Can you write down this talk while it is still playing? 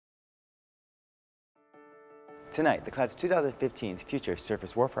Tonight, the class of 2015's future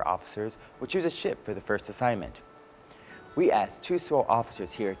surface warfare officers will choose a ship for the first assignment. We asked two SWO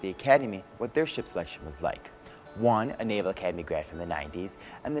officers here at the Academy what their ship selection was like. One, a Naval Academy grad from the 90s,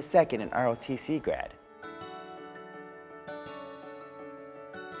 and the second, an ROTC grad.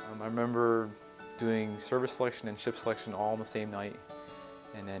 I remember doing service selection and ship selection all on the same night,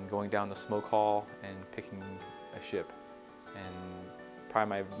 and then going down the smoke hall and picking a ship. And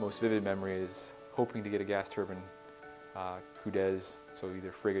probably my most vivid memory is hoping to get a gas turbine Crudez, so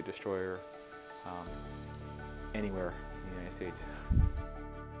either frigate, destroyer, anywhere in the United States.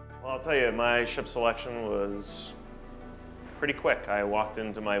 Well, I'll tell you, my ship selection was pretty quick. I walked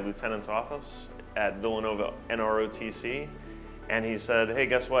into my lieutenant's office at Villanova NROTC, and he said, "Hey,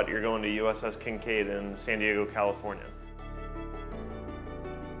 guess what? You're going to USS Kincaid in San Diego, California."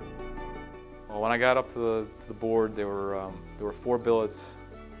 Well, when I got up to the board, there were 4 billets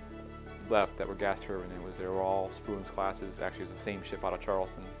left that were gas turbine. They were all SWOs classes. Actually, it was the same ship out of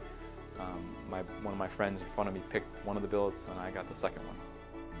Charleston. One of my friends in front of me picked one of the billets, and I got the second one.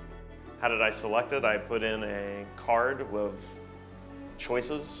 How did I select it? I put in a card with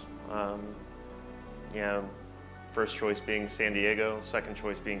choices. First choice being San Diego, second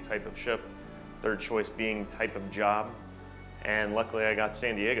choice being type of ship, third choice being type of job, and luckily I got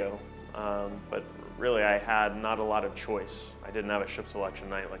San Diego. But really I had not a lot of choice. I didn't have a ship selection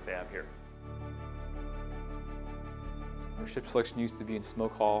night like they have here. Our ship selection used to be in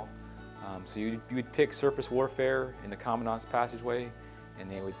smoke hall, so you would pick surface warfare in the commandant's passageway,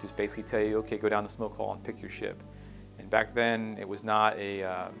 and they would just basically tell you, okay, go down the smoke hall and pick your ship. And back then it was not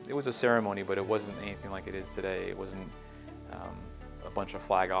it was a ceremony, but it wasn't anything like it is today. It wasn't a bunch of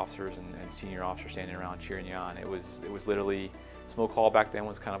flag officers and senior officers standing around cheering you on. It was literally, smoke hall back then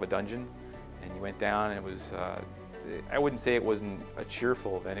was kind of a dungeon, and you went down, and it was, I wouldn't say it wasn't a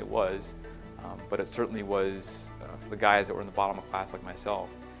cheerful event, it was, but it certainly was for the guys that were in the bottom of class like myself.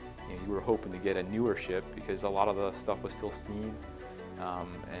 You were hoping to get a newer ship because a lot of the stuff was still steam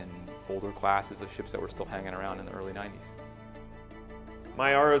and older classes of ships that were still hanging around in the early 90s.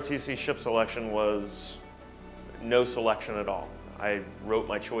 My ROTC ship selection was no selection at all. I wrote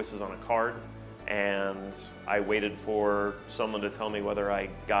my choices on a card, and I waited for someone to tell me whether I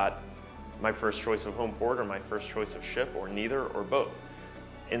got my first choice of home port or my first choice of ship, or neither, or both.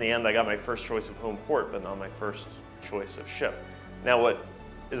 In the end, I got my first choice of home port, but not my first choice of ship. Now, what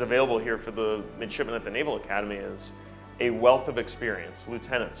is available here for the midshipmen at the Naval Academy is a wealth of experience.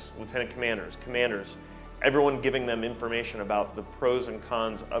 Lieutenants, lieutenant commanders, commanders, everyone giving them information about the pros and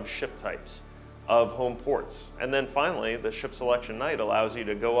cons of ship types, of home ports. And then finally, the ship selection night allows you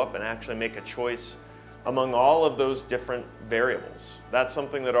to go up and actually make a choice among all of those different variables. That's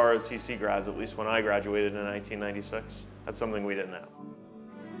something that ROTC grads, at least when I graduated in 1996, that's something we didn't have.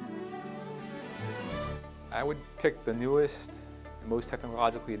 I would pick the newest, most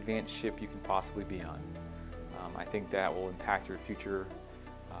technologically advanced ship you can possibly be on. I think that will impact your future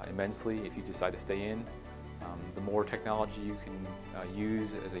immensely if you decide to stay in. The more technology you can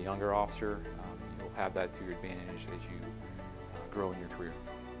use as a younger officer, you'll have that to your advantage as you grow in your career.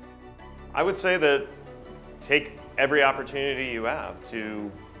 I would say that take every opportunity you have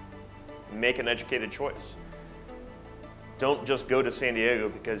to make an educated choice. Don't just go to San Diego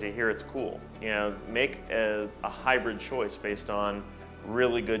because you hear it's cool. Make a hybrid choice based on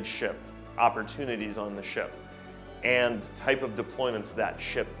really good ship, opportunities on the ship, and type of deployments that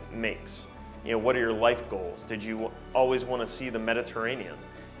ship makes. What are your life goals? Did you always want to see the Mediterranean?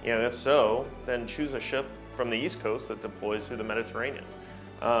 If so, then choose a ship from the East Coast that deploys through the Mediterranean.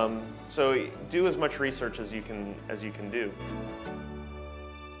 So do as much research as you can do.